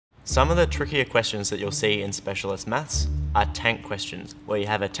Some of the trickier questions that you'll see in specialist maths are tank questions, where you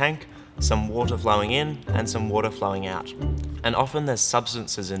have a tank, some water flowing in and some water flowing out. And often there's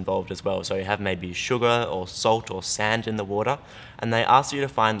substances involved as well, so you have maybe sugar or salt or sand in the water, and they ask you to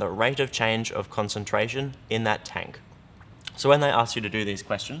find the rate of change of concentration in that tank. So when they ask you to do these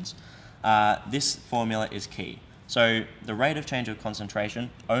questions, this formula is key. So the rate of change of concentration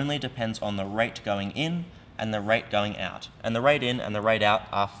only depends on the rate going in and the rate going out. And the rate in and the rate out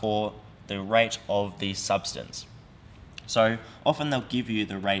are for the rate of the substance. So often they'll give you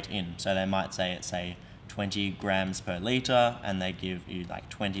the rate in. So they might say it's 20 grams per litre, and they give you like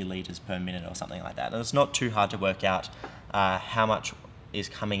 20 litres per minute or something like that. And it's not too hard to work out how much is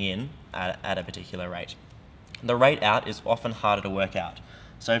coming in at a particular rate. The rate out is often harder to work out.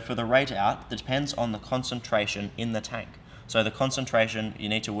 So for the rate out, it depends on the concentration in the tank. So the concentration, you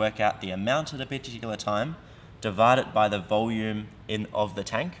need to work out the amount at a particular time, divide it by the volume of the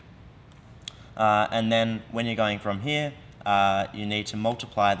tank, and then when you're going from here, you need to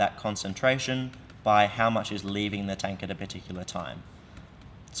multiply that concentration by how much is leaving the tank at a particular time.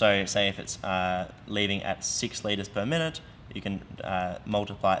 So say if it's leaving at 6 litres per minute, you can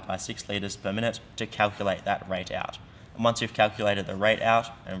multiply it by 6 litres per minute to calculate that rate out. And once you've calculated the rate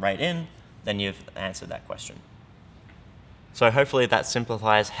out and rate in, then you've answered that question. So hopefully that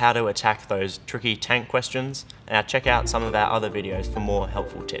simplifies how to attack those tricky tank questions, and check out some of our other videos for more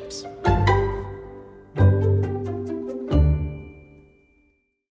helpful tips.